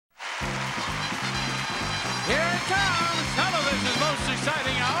Here it comes, television's most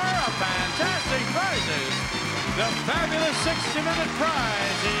exciting hour of fantastic prizes. The fabulous 60-minute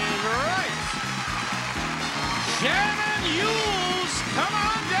prize is right. Shannon Yules, come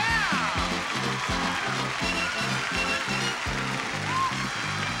on down.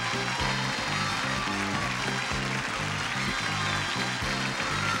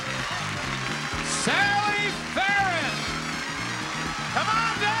 Sally Farron, come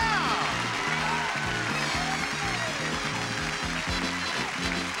on down.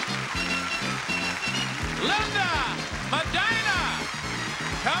 Linda Medina,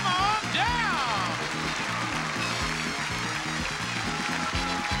 come on down.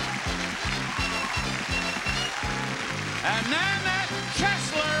 And Nanette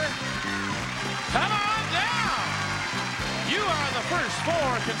Chesler, come on down. You are the first 4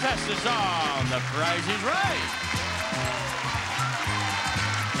 contestants on The Price is Right.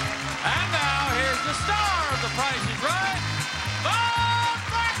 And now here's the star of The Price is Right, Bob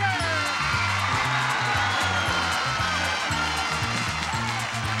Barker.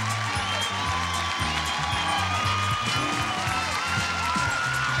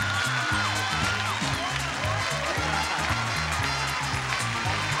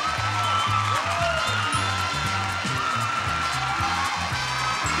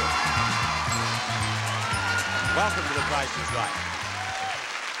 Welcome to The Price is Right.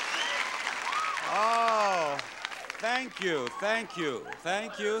 Oh, thank you, thank you,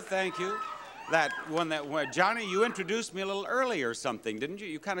 thank you, thank you. Johnny, you introduced me a little early or something, didn't you?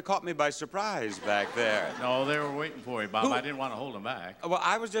 You kind of caught me by surprise back there. No, they were waiting for you, Bob. I didn't want to hold them back. Well,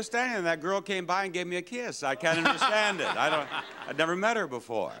 I was just standing and that girl came by and gave me a kiss. I can't understand it. I'd never met her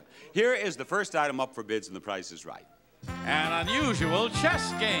before. Here is the first item up for bids and The Price is Right. An unusual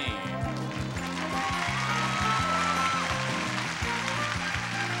chess game.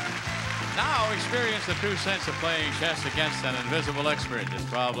 Now experience the true sense of playing chess against an invisible expert. This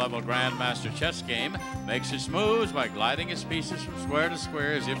 12-level Grandmaster chess game makes its moves by gliding its pieces from square to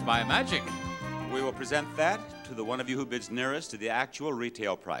square as if by magic. We will present that to the one of you who bids nearest to the actual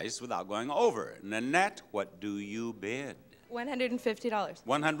retail price without going over. Nanette, what do you bid? $150.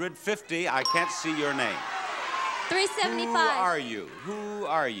 $150. I can't see your name. $375. Who are you? Who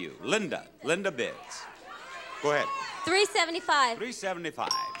are you? Linda. Linda bids. Go ahead. $375. $375.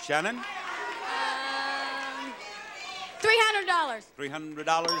 Shannon? $300.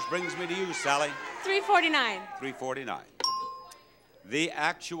 $300 brings me to you, Sally. $349. $349. The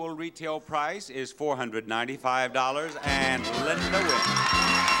actual retail price is $495, and Linda wins.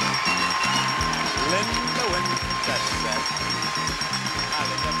 Linda wins the chess set.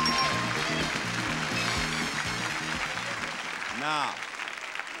 Now,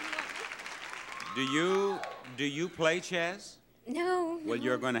 do you play chess? No. Well,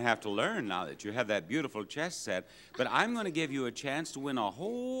 you're going to have to learn now that you have that beautiful chess set. But I'm going to give you a chance to win a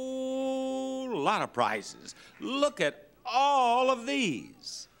whole lot of prizes. Look at all of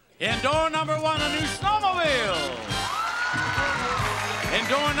these. In door number 1, a new snowmobile. In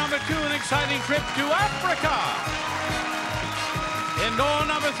door number 2, an exciting trip to Africa. In door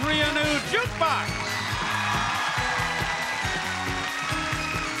number 3, a new jukebox.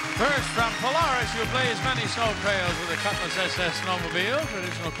 First, from Polaris, you'll blaze many snow trails with the Cutlass SS snowmobile.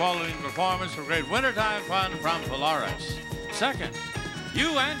 Traditional quality and performance for great wintertime fun from Polaris. Second,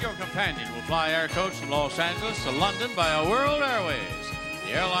 you and your companion will fly air coach from Los Angeles to London via World Airways.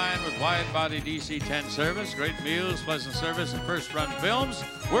 The airline with wide-body DC-10 service, great meals, pleasant service, and first-run films,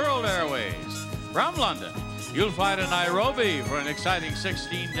 World Airways. From London, you'll fly to Nairobi for an exciting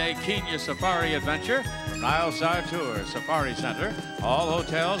 16-day Kenya safari adventure from Nile Star Tour Safari Center. All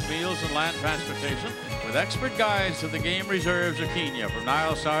hotels, meals, and land transportation with expert guides to the game reserves of Kenya from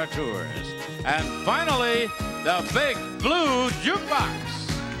Nile Star Tours. And finally, the Big Blue Jukebox.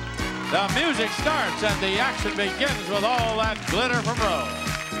 The music starts and the action begins with all that glitter from Rome,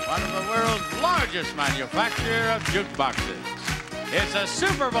 one of the world's largest manufacturer of jukeboxes. It's a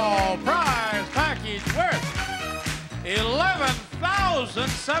Super Bowl prize package worth $11,780.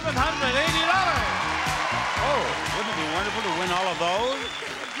 Oh, wouldn't it be wonderful to win all of those?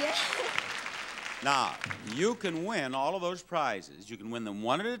 Yes. Now, you can win all of those prizes. You can win them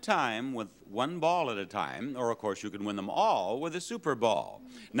one at a time with one ball at a time, or of course you can win them all with a Super Ball.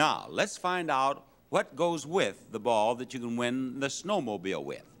 Now, let's find out what goes with the ball that you can win the snowmobile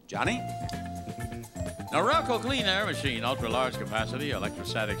with. Johnny? A Roku clean air machine, ultra-large capacity,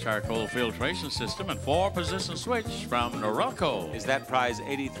 electrostatic charcoal filtration system, and 4-position switch from Roku. Is that prize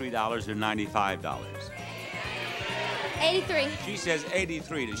 $83 or $95? 83. She says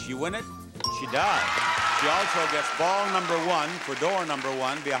 83. Does she win it? She does. She also gets ball number 1 for door number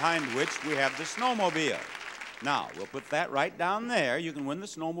 1, behind which we have the snowmobile. Now, we'll put that right down there. You can win the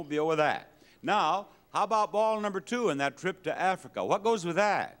snowmobile with that. Now, how about ball number 2 and that trip to Africa? What goes with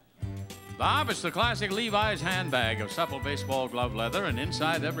that? Bob, it's the classic Levi's handbag of supple baseball glove leather, and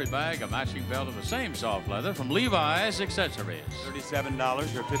inside every bag, a matching belt of the same soft leather from Levi's Accessories.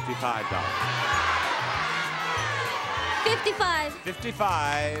 $37 or $55? 55.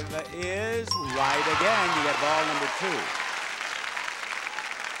 55 is right again. You get ball number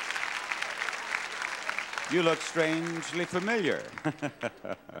 2. You look strangely familiar.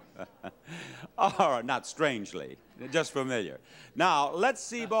 Or not strangely, just familiar. Now, let's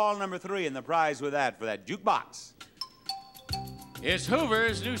see ball number 3 and the prize with that for that jukebox. It's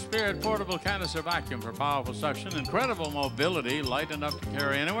Hoover's new Spirit portable canister vacuum for powerful suction, incredible mobility, light enough to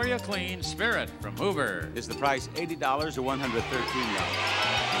carry anywhere you clean. Spirit from Hoover. Is the price $80 or $113?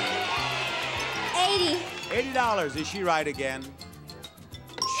 $80. $80. Is she right again?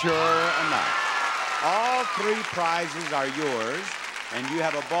 Sure enough. All 3 prizes are yours, and you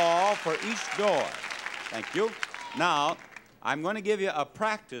have a ball for each door. Thank you. Now, I'm going to give you a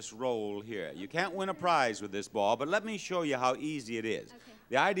practice roll here. You can't win a prize with this ball, but let me show you how easy it is. Okay.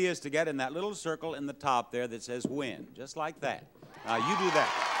 The idea is to get in that little circle in the top there that says win, just like that. Now, you do that.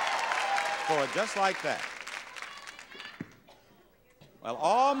 Throw it just like that. Well,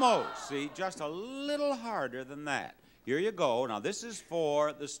 almost. See, just a little harder than that. Here you go. Now, this is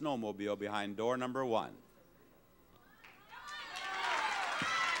for the snowmobile behind door number 1.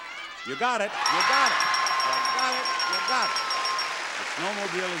 You got it. You got it. You got it. You got it. The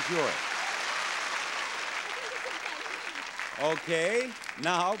snowmobile is yours. Okay.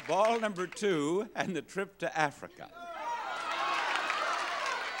 Now, ball number 2 and the trip to Africa.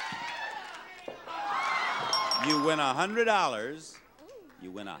 You win $100. You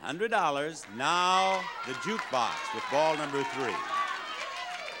win $100. Now, the jukebox with ball number 3.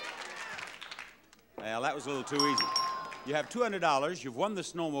 Well, that was a little too easy. You have $200. You've won the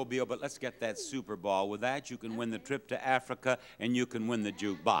snowmobile, but let's get that Super Ball. With that, you can win the trip to Africa, and you can win the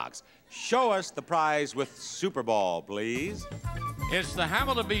jukebox. Show us the prize with Super Ball, please. It's the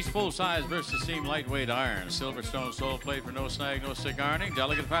Hamilton Beast full-size Versaseam lightweight iron. Silverstone sole plate for no snag, no stick ironing.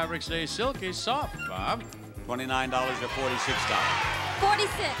 Delicate fabric stays silky, soft, Bob. $29 or $46?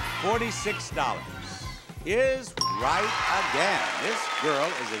 46. $46 is right again. This girl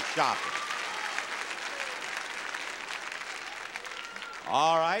is a shopper.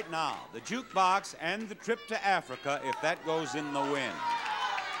 All right, now, the jukebox and the trip to Africa, if that goes in the wind.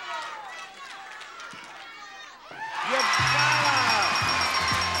 You got 'em!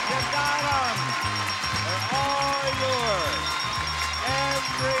 You got 'em! They're all yours.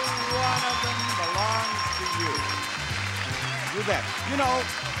 Every one of them belongs to you. You bet. You know,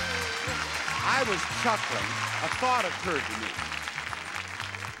 I was chuckling. A thought occurred to me.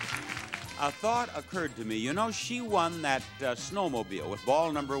 A thought occurred to me. You know, she won that snowmobile with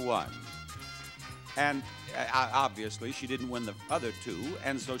ball number 1. And obviously, she didn't win the other 2,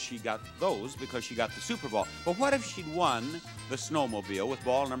 and so she got those because she got the Super Ball. But what if she'd won the snowmobile with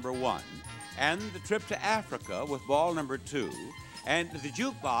ball number 1, and the trip to Africa with ball number 2, and the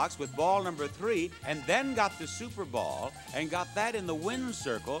jukebox with ball number 3, and then got the Super Ball and got that in the win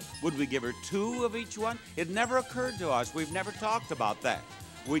circle? Would we give her 2 of each one? It never occurred to us. We've never talked about that.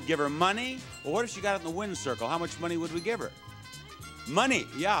 We'd give her money. Well, what if she got it in the win circle? How much money would we give her? Money,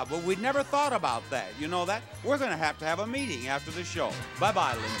 yeah, but we'd never thought about that. You know that? We're going to have a meeting after the show.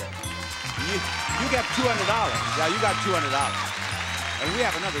 Bye-bye, Linda. You get $200. Yeah, you got $200. And we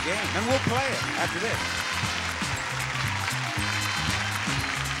have another game, and we'll play it after this.